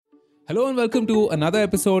Hello and welcome to another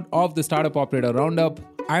episode of the Startup Operator Roundup.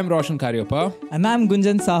 I'm Roshan Karyappa. And I'm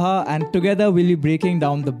Gunjan Saha, and together we'll be breaking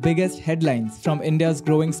down the biggest headlines from India's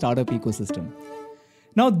growing startup ecosystem.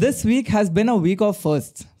 Now, this week has been a week of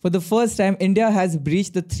firsts. For the first time, India has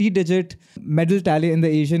breached the 3-digit medal tally in the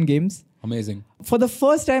Asian Games. Amazing. For the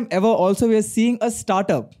first time ever, also, we are seeing a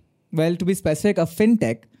startup, well, to be specific, a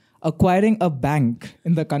fintech, acquiring a bank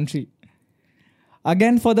in the country.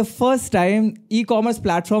 Again, for the first time, e-commerce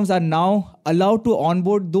platforms are now allowed to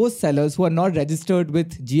onboard those sellers who are not registered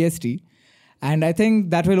with GST. And I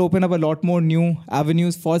think that will open up a lot more new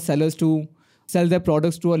avenues for sellers to sell their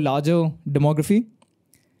products to a larger demography.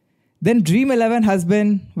 Then Dream11 has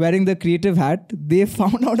been wearing the creative hat. They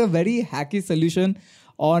found out a very hacky solution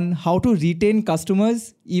on how to retain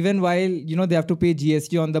customers even while they have to pay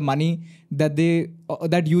GST on the money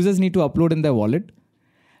that users need to upload in their wallet.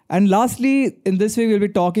 And lastly, in this way, we'll be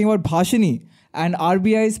talking about Bhashini and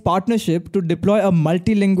RBI's partnership to deploy a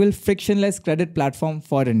multilingual, frictionless credit platform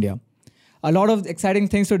for India. A lot of exciting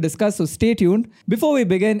things to discuss, so stay tuned. Before we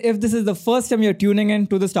begin, if this is the first time you're tuning in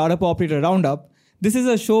to the Startup Operator Roundup, this is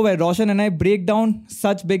a show where Roshan and I break down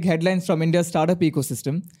such big headlines from India's startup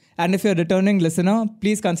ecosystem. And if you're a returning listener,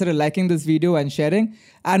 please consider liking this video and sharing.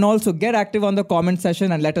 And also get active on the comment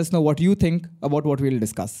section and let us know what you think about what we'll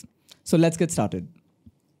discuss. So let's get started.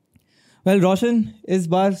 Well, Roshan, is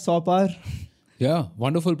bar 100 par. Yeah,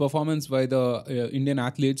 wonderful performance by the Indian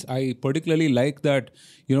athletes. I particularly like that,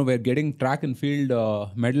 we're getting track and field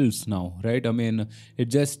medals now, right? I mean, it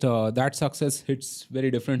just, that success hits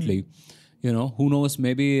very differently. Who knows,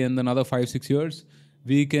 maybe in another 5-6 years,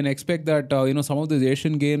 we can expect that, some of these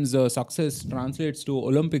Asian Games success translates to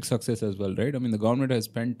Olympic success as well, right? I mean, the government has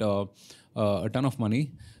spent a ton of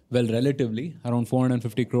money. Well, relatively, around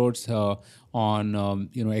 450 crores on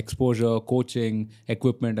exposure, coaching,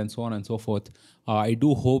 equipment, and so on and so forth. I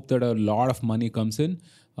do hope that a lot of money comes in.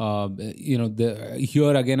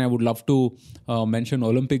 Here again, I would love to mention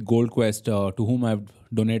Olympic Gold Quest, to whom I've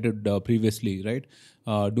donated previously, right?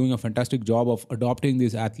 Doing a fantastic job of adopting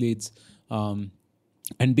these athletes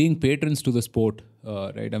and being patrons to the sport,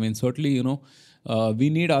 right? I mean, certainly, we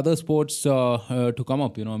need other sports to come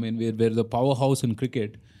up. I mean, we're the powerhouse in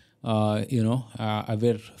cricket.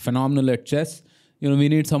 We're phenomenal at chess. We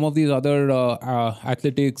need some of these other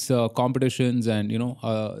athletics competitions and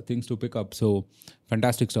things to pick up. So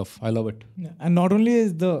fantastic stuff. I love it. Yeah. And not only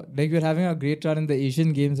is we're having a great run in the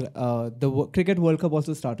Asian Games, the Cricket World Cup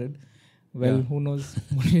also started. Well, Who knows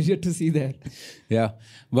what we get to see there. Yeah.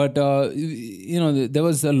 But, there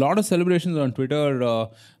was a lot of celebrations on Twitter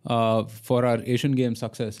for our Asian Games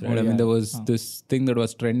success, right? I mean, there was this thing that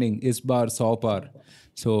was trending, is bar 100 par.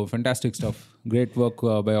 So fantastic stuff. Great work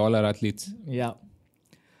by all our athletes. Yeah.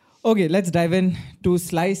 Okay, let's dive in to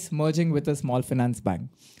Slice merging with a small finance bank.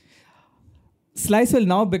 Slice will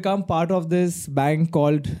now become part of this bank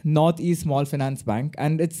called Northeast Small Finance Bank,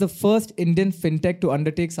 and it's the first Indian fintech to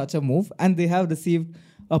undertake such a move, and they have received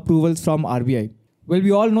approvals from RBI. Well,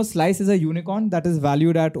 we all know Slice is a unicorn that is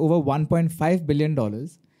valued at over $1.5 billion.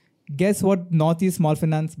 Guess what Northeast Small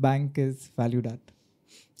Finance Bank is valued at?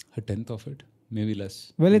 A tenth of it, maybe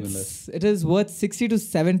less. Well, it is worth $60 to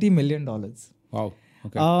 $70 million. Wow.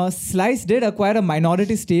 Okay. Slice did acquire a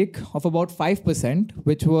minority stake of about 5%,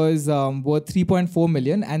 which was worth $3.4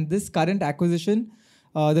 million. And this current acquisition,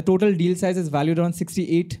 the total deal size is valued around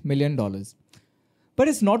 $68 million. But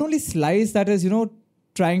it's not only Slice that is,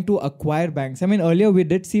 trying to acquire banks. I mean, earlier we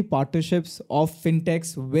did see partnerships of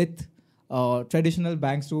fintechs with traditional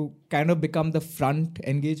banks to kind of become the front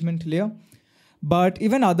engagement layer. But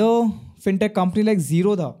even other fintech company like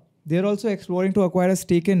Zerodha, they're also exploring to acquire a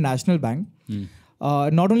stake in National Bank.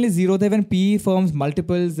 Not only Zerodha, even PE firms,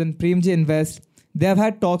 multiples, and Premji Invest, they have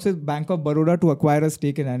had talks with Bank of Baroda to acquire a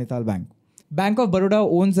stake in Nainital Bank. Bank of Baroda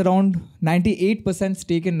owns around 98%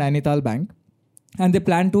 stake in Nainital Bank, and they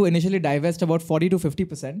plan to initially divest about 40 to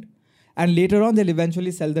 50%, and later on they'll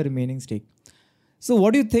eventually sell the remaining stake. So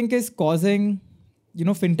what do you think is causing,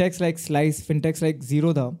 fintechs like Slice, fintechs like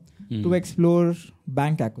Zerodha to explore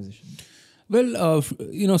bank acquisition? Well,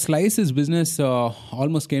 Slice's business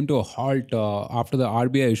almost came to a halt after the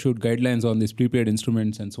RBI issued guidelines on these prepaid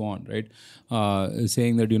instruments and so on, right?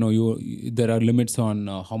 Saying that, there are limits on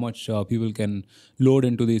how much people can load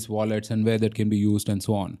into these wallets and where that can be used and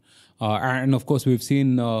so on. And of course, we've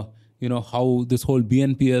seen, how this whole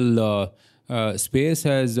BNPL space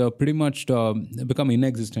has pretty much become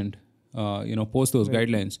inexistent, post those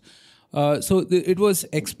guidelines. So it was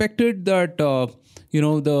expected that,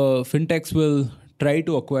 the fintechs will try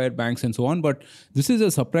to acquire banks and so on. But this is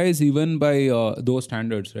a surprise even by those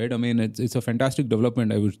standards, right? I mean, it's a fantastic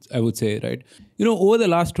development, I would say, right? Over the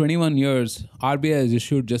last 21 years, RBI has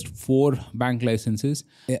issued just 4 bank licenses.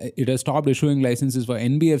 It has stopped issuing licenses for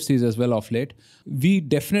NBFCs as well of late. We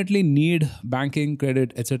definitely need banking,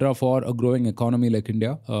 credit, etc. for a growing economy like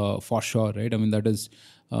India, for sure, right? I mean, that is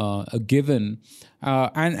a given.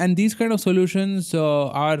 And these kind of solutions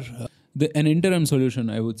are an interim solution,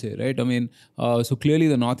 I would say, right? I mean, so clearly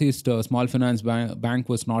the Northeast Small Finance Bank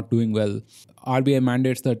was not doing well. RBI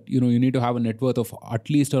mandates that, you need to have a net worth of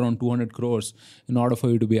at least around 200 crores in order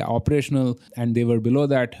for you to be operational, and they were below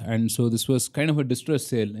that. And so this was kind of a distress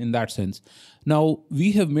sale in that sense. Now,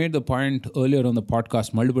 we have made the point earlier on the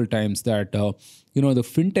podcast multiple times that, the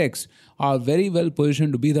fintechs are very well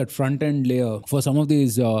positioned to be that front-end layer for some of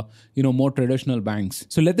these, more traditional banks.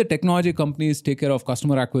 So let the technology companies take care of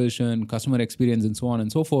customer acquisition, customer experience, and so on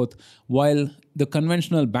and so forth, while the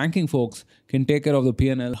conventional banking folks can take care of the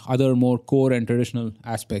P&L, other more core and traditional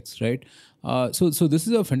aspects, right? So this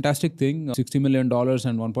is a fantastic thing. $60 million and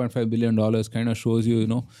 $1.5 billion kind of shows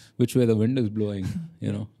you, which way the wind is blowing,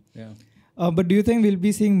 Yeah. But do you think we'll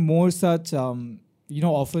be seeing more such,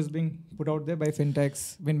 offers being put out there by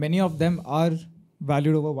fintechs when many of them are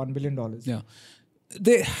valued over $1 billion? Yeah.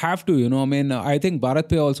 They have to, I mean, I think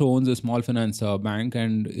BharatPe also owns a small finance bank,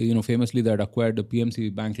 and, famously that acquired the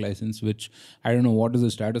PMC bank license, which I don't know what is the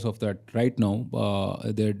status of that right now.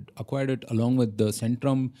 They acquired it along with the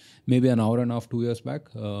Centrum maybe an hour and a half, 2 years back,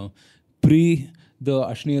 pre the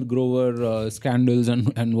Ashneer Grover scandals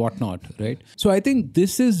and whatnot, right? So I think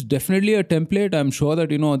this is definitely a template. I'm sure that,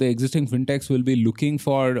 the existing fintechs will be looking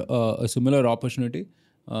for a similar opportunity.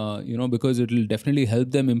 Because it will definitely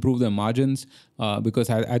help them improve their margins. Because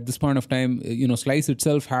at this point of time, Slice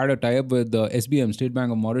itself had a tie-up with the SBM, State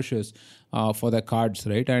Bank of Mauritius, for their cards,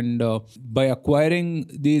 right? And by acquiring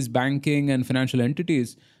these banking and financial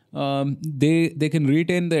entities, they can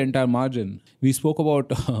retain the entire margin. We spoke about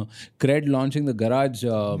Cred launching the garage,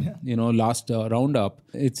 last Roundup.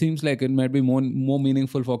 It seems like it might be more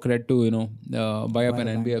meaningful for Cred to, buy up an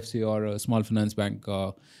NBFC or a small finance bank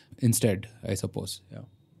instead, I suppose. Yeah.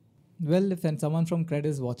 Well, if someone from Cred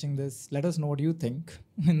is watching this, let us know what you think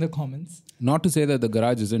in the comments. Not to say that the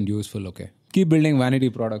garage isn't useful, okay? Keep building vanity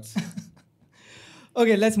products.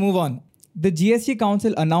 Okay, let's move on. The GST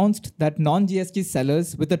Council announced that non-GST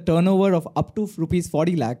sellers with a turnover of up to rupees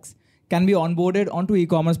 40 lakhs can be onboarded onto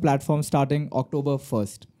e-commerce platforms starting October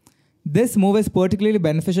 1st. This move is particularly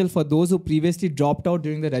beneficial for those who previously dropped out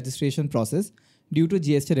during the registration process due to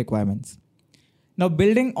GST requirements. Now,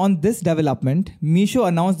 building on this development, Meesho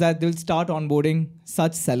announced that they'll start onboarding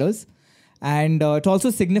such sellers. And it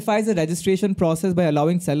also signifies the registration process by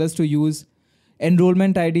allowing sellers to use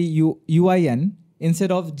enrollment ID UIN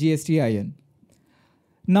instead of GSTIN.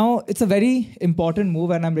 Now, it's a very important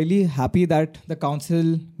move, and I'm really happy that the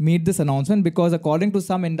council made this announcement because according to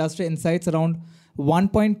some industry insights, around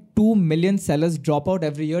 1.2 million sellers drop out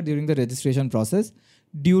every year during the registration process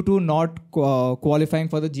due to not qualifying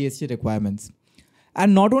for the GST requirements.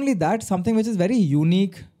 And not only that, something which is very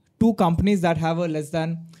unique to companies that have a less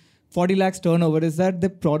than 40 lakhs turnover is that the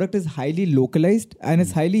product is highly localized and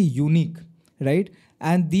it's highly unique, right?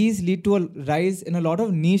 And these lead to a rise in a lot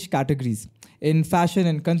of niche categories in fashion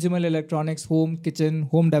and consumer electronics, home, kitchen,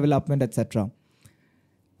 home development, etc.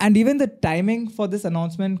 And even the timing for this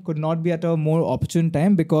announcement could not be at a more opportune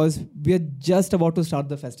time because we are just about to start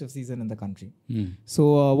the festive season in the country.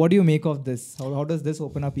 So what do you make of this? How does this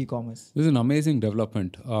open up e-commerce? This is an amazing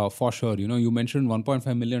development, for sure. You mentioned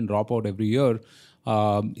 1.5 million dropout every year.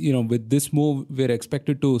 With this move, we're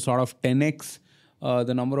expected to sort of 10x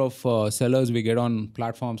the number of sellers we get on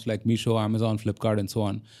platforms like Meesho, Amazon, Flipkart, and so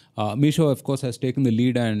on. Meesho, of course, has taken the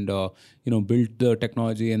lead and built the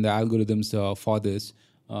technology and the algorithms for this.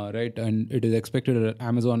 Right, and it is expected that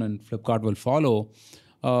Amazon and Flipkart will follow.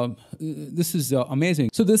 This is amazing.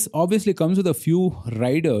 So this obviously comes with a few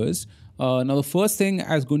riders. Now, the first thing,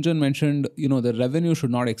 as Gunjan mentioned, the revenue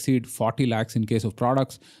should not exceed 40 lakhs in case of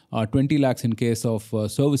products, 20 lakhs in case of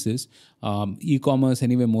services. E-commerce,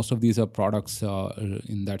 anyway, most of these are products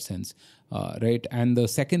in that sense, right? And the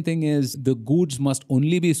second thing is the goods must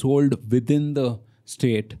only be sold within the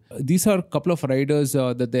state. These are a couple of riders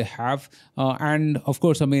that they have. And of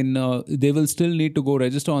course, they will still need to go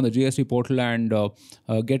register on the GST portal and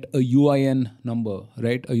get a UIN number,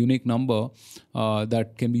 right? A unique number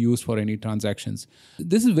that can be used for any transactions.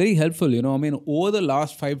 This is very helpful. Over the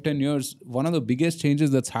last 5-10 years, one of the biggest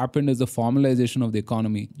changes that's happened is the formalization of the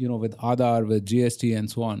economy, with Aadhaar, with GST and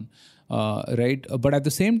so on. right? But at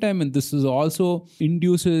the same time, and this is also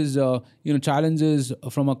induces challenges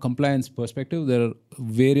from a compliance perspective. There are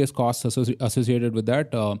various costs associated with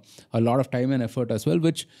that, a lot of time and effort as well,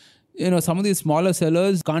 which some of these smaller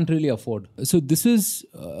sellers can't really afford. So this is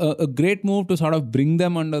a great move to sort of bring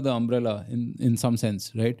them under the umbrella in some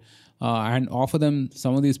sense, right? And offer them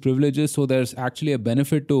some of these privileges, so there's actually a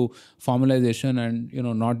benefit to formalization and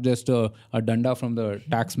not just a danda from the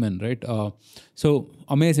taxman, right? So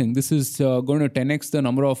amazing. This is going to 10x the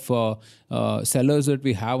number of sellers that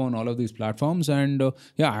we have on all of these platforms, and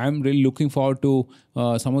I'm really looking forward to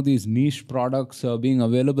some of these niche products being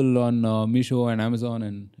available on Meesho and Amazon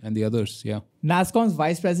and the others. Yeah. NASSCOM's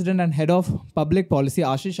Vice President and Head of Public Policy,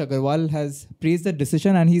 Ashish Agarwal, has praised the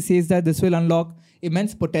decision, and he says that this will unlock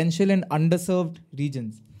immense potential in underserved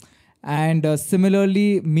regions. And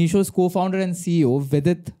similarly, Meesho's co-founder and CEO,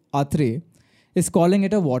 Vidit Atre, is calling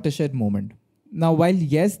it a watershed moment. Now, while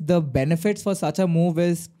yes, the benefits for such a move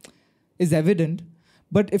is evident,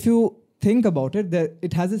 but if you think about it,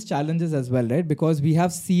 it has its challenges as well, right? Because we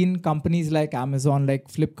have seen companies like Amazon, like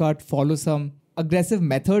Flipkart, follow some aggressive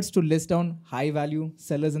methods to list down high-value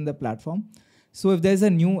sellers in the platform. So if there's a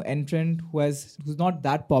new entrant who's not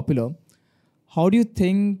that popular, how do you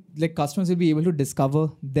think customers will be able to discover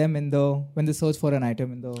them when they search for an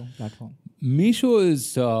item in the platform? Meesho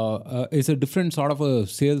is a different sort of a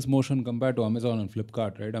sales motion compared to Amazon and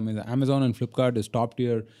Flipkart, right? I mean, Amazon and Flipkart is top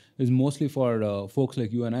tier, is mostly for folks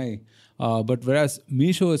like you and I. But whereas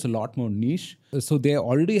Meesho is a lot more niche, so they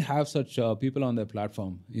already have such people on their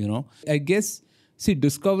platform. I guess,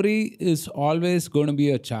 discovery is always going to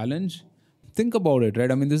be a challenge. Think about it,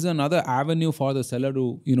 right? I mean, this is another avenue for the seller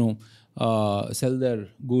to sell their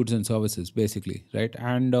goods and services, basically, right?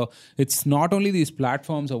 And it's not only these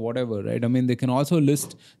platforms or whatever, right? I mean, they can also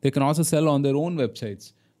sell on their own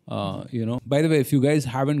websites. By the way, if you guys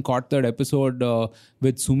haven't caught that episode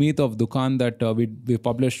with Sumit of Dukaan that we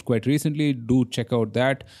published quite recently, do check out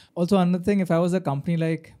that. Also, another thing, if I was a company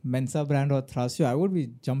like Mensa Brand or Thrasio, I would be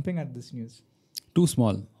jumping at this news. Too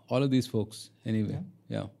small, all of these folks, anyway.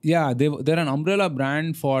 Yeah, they're an umbrella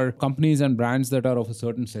brand for companies and brands that are of a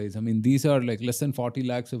certain size. I mean, these are like less than 40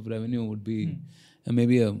 lakhs of revenue would be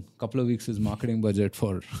maybe a couple of weeks' marketing budget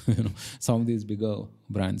for some of these bigger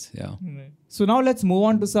brands. Yeah. Right. So now let's move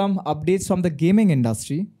on to some updates from the gaming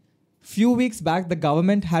industry. Few weeks back, the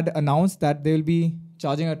government had announced that they will be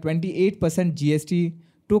charging a 28% GST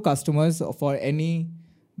to customers for any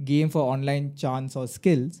game for online chance or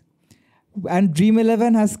skills. And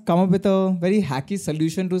Dream11 has come up with a very hacky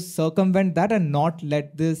solution to circumvent that and not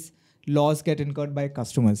let this loss get incurred by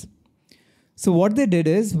customers. So what they did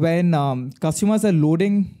is when customers are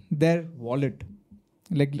loading their wallet,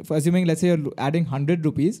 assuming let's say you're adding 100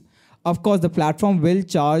 rupees, of course the platform will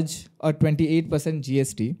charge a 28%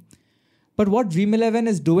 GST. But what Dream11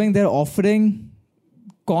 is doing, they're offering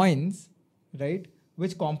coins, right,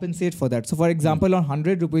 which compensate for that. So for example, on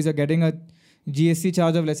 100 rupees, you're getting a GST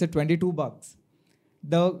charge of let's say $22.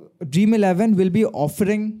 The Dream11 will be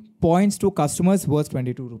offering points to customers worth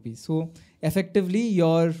 22 rupees. So effectively,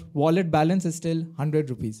 your wallet balance is still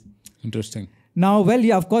 100 rupees. Interesting. Now,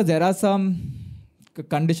 of course, there are some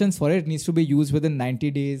conditions for it. It needs to be used within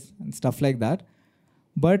 90 days and stuff like that.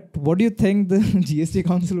 But what do you think the GST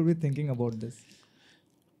Council will be thinking about this?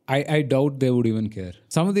 I doubt they would even care.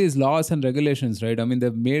 Some of these laws and regulations, right? I mean,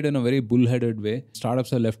 they're made in a very bullheaded way.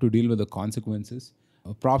 Startups are left to deal with the consequences.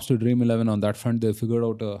 Props to Dream11 on that front. They figured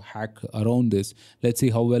out a hack around this. Let's see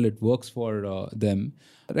how well it works for them,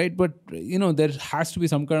 right? But, there has to be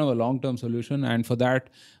some kind of a long-term solution. And for that,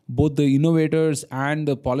 both the innovators and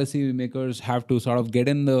the policy makers have to sort of get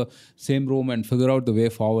in the same room and figure out the way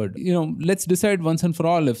forward. Let's decide once and for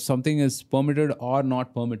all if something is permitted or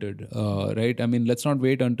not permitted, right? I mean, let's not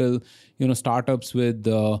wait until, startups with,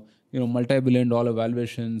 multi-billion-dollar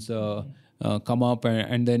valuations come up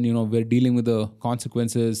and then, we're dealing with the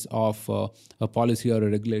consequences of a policy or a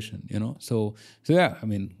regulation, So yeah, I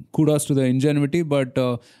mean, kudos to the ingenuity, but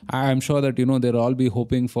I'm sure that, they'll all be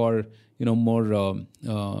hoping for, more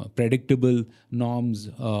predictable norms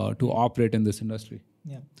to operate in this industry.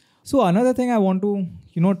 Yeah. So another thing I want to,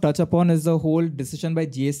 touch upon is the whole decision by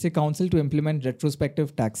GST Council to implement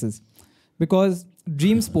retrospective taxes. Because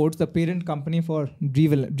Dream Sports, the parent company for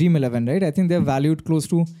Dream11, right? I think they're valued close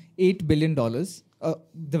to $8 billion.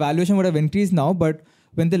 The valuation would have increased now, but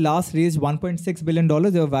when they last raised $1.6 billion,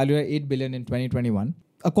 they were valued at $8 billion in 2021.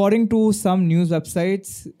 According to some news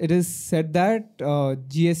websites, it is said that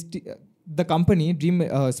the company,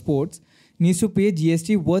 Dream Sports, needs to pay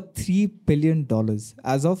GST worth $3 billion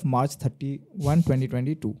as of March 31,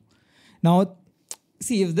 2022. Now,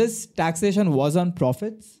 see, if this taxation was on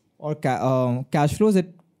profits or cash flows,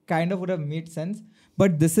 it kind of would have made sense.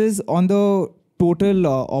 But this is on the total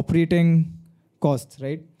operating costs,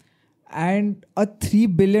 right? And a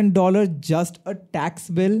 $3 billion just a tax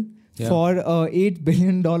bill for a $8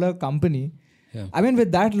 billion company. Yeah. I mean,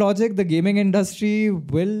 with that logic, the gaming industry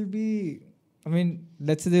will be,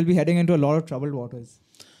 let's say they'll be heading into a lot of troubled waters.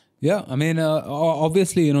 Yeah, I mean,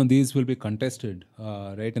 obviously, these will be contested,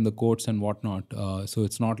 right, in the courts and whatnot. So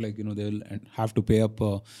it's not like, they'll have to pay up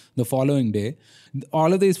the following day.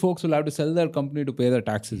 All of these folks will have to sell their company to pay their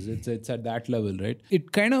taxes. It's at that level, right?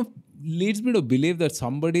 It kind of leads me to believe that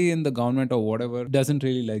somebody in the government or whatever doesn't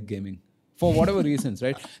really like gaming for whatever reasons,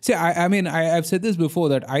 right? See, I've said this before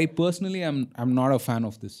that I personally am not a fan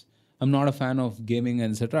of this. I'm not a fan of gaming,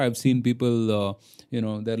 etc. I've seen people,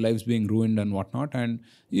 their lives being ruined and whatnot. And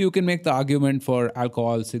you can make the argument for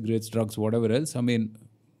alcohol, cigarettes, drugs, whatever else. I mean,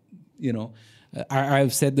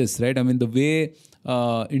 I've said this, right? I mean, the way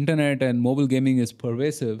internet and mobile gaming is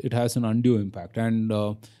pervasive, it has an undue impact.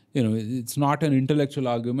 And, it's not an intellectual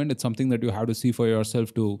argument. It's something that you have to see for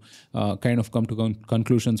yourself to kind of come to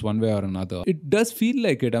conclusions one way or another. It does feel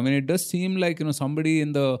like it. I mean, it does seem like, somebody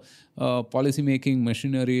in the policy-making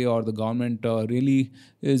machinery or the government really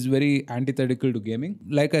is very antithetical to gaming.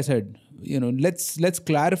 Like I said, let's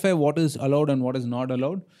clarify what is allowed and what is not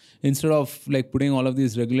allowed instead of like putting all of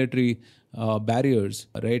these regulatory barriers,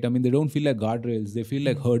 right? I mean, they don't feel like guardrails. They feel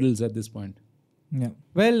like hurdles at this point. Yeah.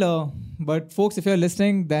 Well, but folks, if you're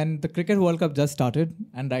listening, then the Cricket World Cup just started.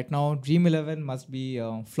 And right now, Dream 11 must be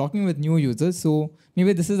flocking with new users. So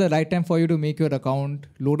maybe this is the right time for you to make your account,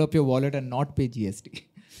 load up your wallet and not pay GST.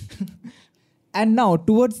 And now,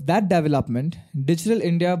 towards that development, Digital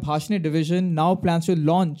India Bhashini division now plans to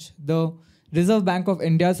launch the Reserve Bank of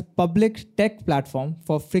India's public tech platform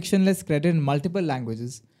for frictionless credit in multiple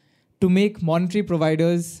languages to make monetary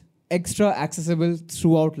providers extra accessible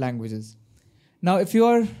throughout languages. Now, if you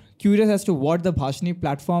are curious as to what the Bhashini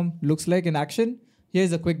platform looks like in action,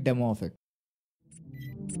 here's a quick demo of it.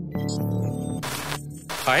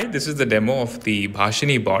 Hi, this is the demo of the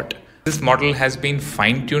Bhashini bot. This model has been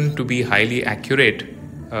fine-tuned to be highly accurate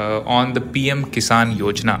on the PM Kisan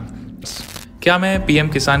Yojana. क्या मैं PM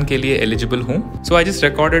Kisan के लिए eligible हूँ? So I just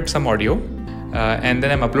recorded some audio and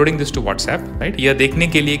then I'm uploading this to WhatsApp, right? यह देखने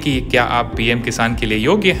के लिए कि क्या आप PM किसान के लिए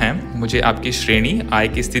योग्य हैं, मुझे आपकी श्रेणी, आय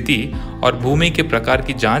की स्थिति और भूमि के प्रकार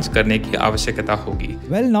की जांच करने की आवश्यकता होगी.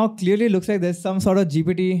 Well, now clearly looks like there's some sort of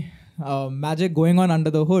GPT magic going on under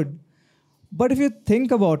the hood. But if you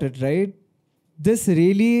think about it, right, this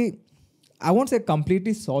really, I won't say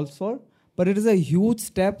completely solves for, but it is a huge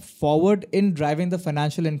step forward in driving the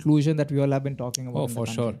financial inclusion that we all have been talking about. Oh, for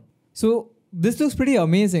sure. So this looks pretty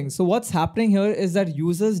amazing. So what's happening here is that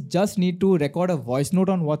users just need to record a voice note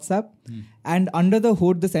on WhatsApp. And under the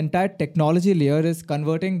hood, this entire technology layer is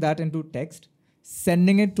converting that into text,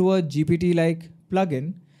 sending it to a GPT-like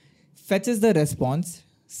plugin, fetches the response,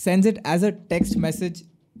 sends it as a text message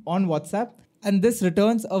on WhatsApp, and this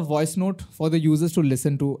returns a voice note for the users to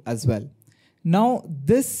listen to as well. Now,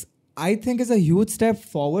 this, I think, is a huge step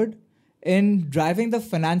forward in driving the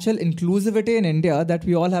financial inclusivity in India that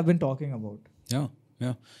we all have been talking about.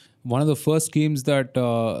 Yeah. One of the first schemes that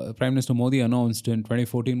Prime Minister Modi announced in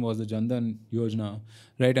 2014 was the Jan Dhan Yojana,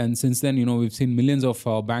 right? And since then, we've seen millions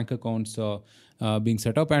of bank accounts being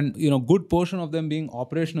set up and, good portion of them being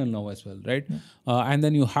operational now as well, right? And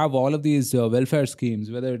then you have all of these welfare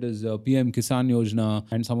schemes, whether it is PM Kisan Yojana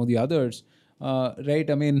and some of the others, right?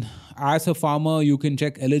 I mean, as a farmer, you can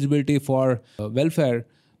check eligibility for welfare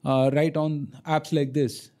right on apps like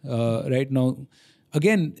this, right now.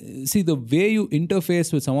 Again, see, the way you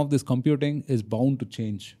interface with some of this computing is bound to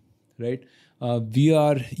change, right? We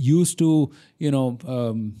are used to,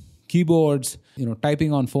 keyboards,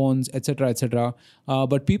 typing on phones, etc.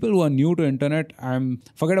 But people who are new to internet,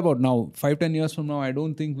 forget about now. 5-10 years from now, I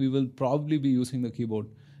don't think we will probably be using the keyboard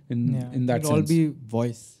in that sense. It will all be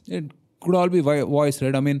voice. It could all be voice,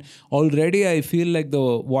 right? I mean, already I feel like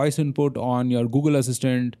the voice input on your Google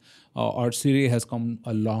Assistant or Siri has come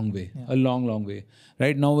a long way, a long way.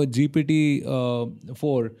 Right now with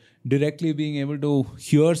GPT-4 directly being able to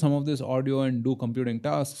hear some of this audio and do computing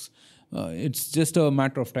tasks, it's just a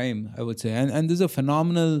matter of time, I would say. And this is a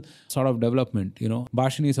phenomenal sort of development,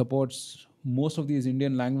 Bhashini supports most of these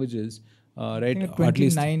Indian languages, right?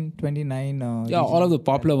 29. All of the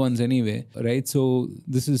popular ones anyway, right? So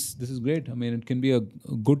this is great. I mean, it can be a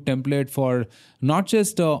good template for not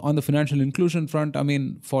just on the financial inclusion front. I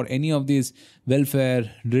mean, for any of these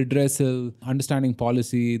welfare, redressal, understanding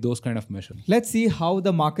policy, those kind of measures. Let's see how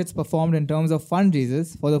the markets performed in terms of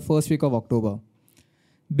fundraisers for the first week of October.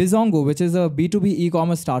 Bizongo, which is a B2B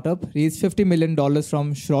e-commerce startup, raised $50 million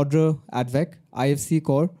from Schroders Advec, IFC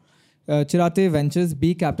Core, Chirate Ventures,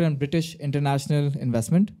 B Capital and British International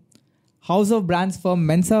Investment. House of Brands firm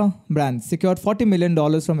Mensa Brands secured $40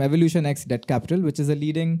 million from Evolution X Debt Capital, which is a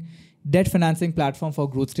leading debt financing platform for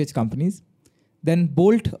growth stage companies. Then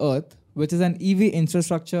Bolt Earth, which is an EV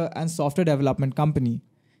infrastructure and software development company.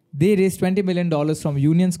 They raised $20 million from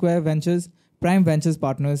Union Square Ventures, Prime Ventures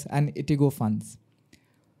Partners, and Itigo Funds.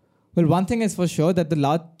 Well, one thing is for sure that the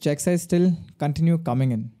large check size still continue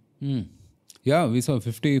coming in. Yeah, we saw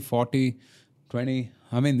 50, 40, 20.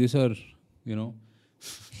 I mean, these are,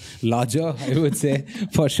 larger, I would say,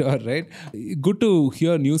 for sure, right? Good to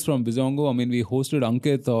hear news from Bizongo. I mean, we hosted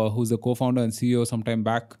Ankit, who's the co-founder and CEO, sometime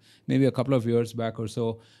back, maybe a couple of years back or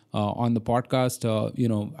so, on the podcast.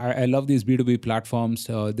 I love these B2B platforms.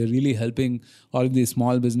 They're really helping all of these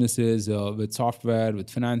small businesses with software, with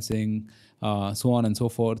financing, so on and so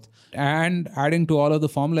forth, and adding to all of the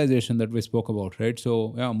formalization that we spoke about, right?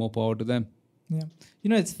 So, yeah, more power to them. Yeah.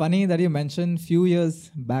 It's funny that you mentioned few years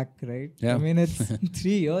back, right? Yeah. I mean, it's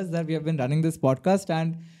 3 years that we have been running this podcast,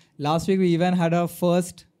 and last week we even had our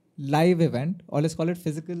first live event, or let's call it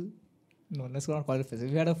physical. No, let's not call it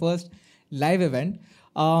physical. We had our first live event.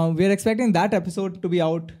 We are expecting that episode to be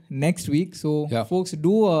out next week. So folks,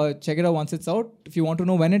 do check it out once it's out. If you want to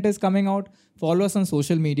know when it is coming out, follow us on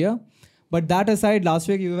social media. But that aside, last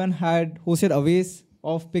week you even had hosted Awais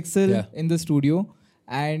of Pixel in the studio,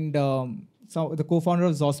 and so the co-founder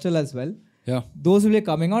of Zostel as well. Yeah. Those will be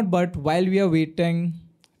coming out. But while we are waiting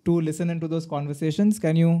to listen into those conversations,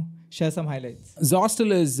 can you share some highlights?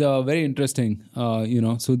 Zostel is very interesting.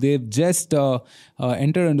 So they've just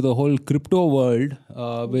entered into the whole crypto world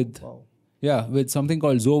with something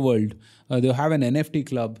called Zoworld. They have an NFT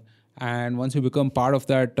club. And once you become part of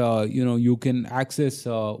that, you can access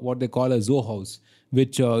what they call a Zo House,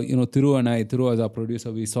 which, Thiru as our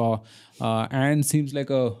producer, we saw, and seems like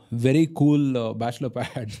a very cool bachelor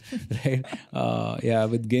pad, right?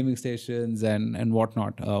 With gaming stations and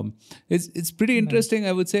whatnot. It's pretty interesting,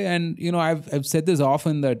 I would say. And, I've said this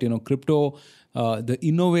often that, crypto, the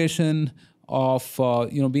innovation of,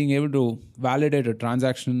 being able to validate a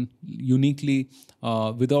transaction uniquely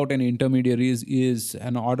without any intermediaries is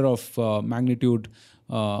an order of magnitude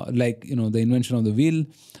the invention of the wheel.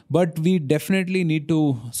 But we definitely need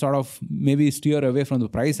to sort of maybe steer away from the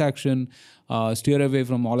price action, steer away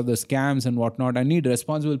from all of the scams and whatnot. I need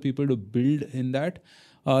responsible people to build in that.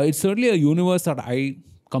 It's certainly a universe that I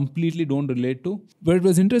completely don't relate to. But it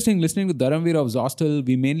was interesting listening to Dharamveer of Zostel.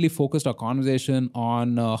 We mainly focused our conversation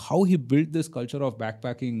on how he built this culture of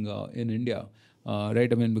backpacking in India.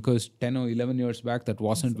 Right? I mean, because 10 or 11 years back, that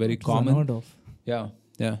wasn't very common. Unheard of. Yeah.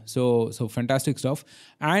 So fantastic stuff.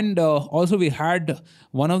 And also we had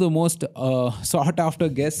one of the most sought after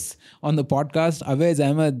guests on the podcast, Awais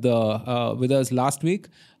Ahmed, with us last week.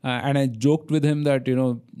 And I joked with him that,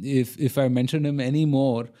 if I mentioned him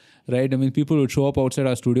anymore, right, I mean, people would show up outside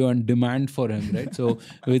our studio and demand for him, right? So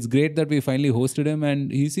it's great that we finally hosted him,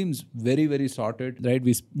 and he seems very, very sorted, right?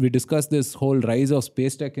 We discussed this whole rise of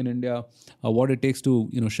space tech in India, what it takes to,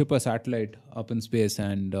 ship a satellite up in space,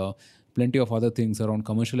 and plenty of other things around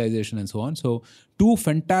commercialization and so on. So 2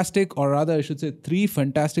 fantastic, or rather I should say 3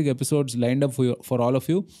 fantastic episodes lined up for all of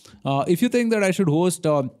you. If you think that I should host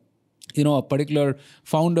a particular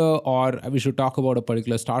founder, or we should talk about a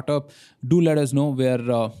particular startup, do let us know.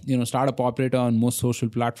 We're, startup operator on most social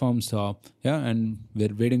platforms. And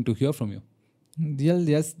we're waiting to hear from you.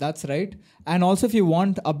 Yes, that's right. And also, if you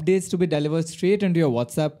want updates to be delivered straight into your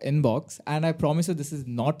WhatsApp inbox, and I promise you this is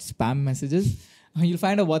not spam messages, you'll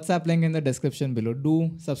find a WhatsApp link in the description below.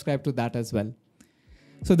 Do subscribe to that as well.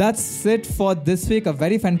 So that's it for this week. A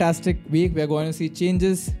very fantastic week. We're going to see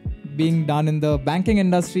changes being done in the banking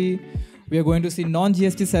industry. We are going to see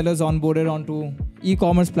non-GST sellers onboarded onto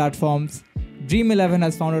e-commerce platforms. Dream11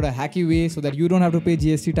 has founded a hacky way so that you don't have to pay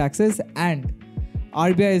GST taxes. And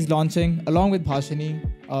RBI is launching, along with Bhashini,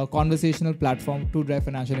 a conversational platform to drive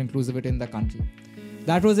financial inclusivity in the country.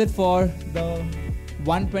 That was it for the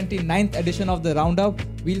 129th edition of the Roundup.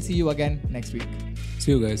 We'll see you again next week.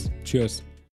 See you guys. Cheers.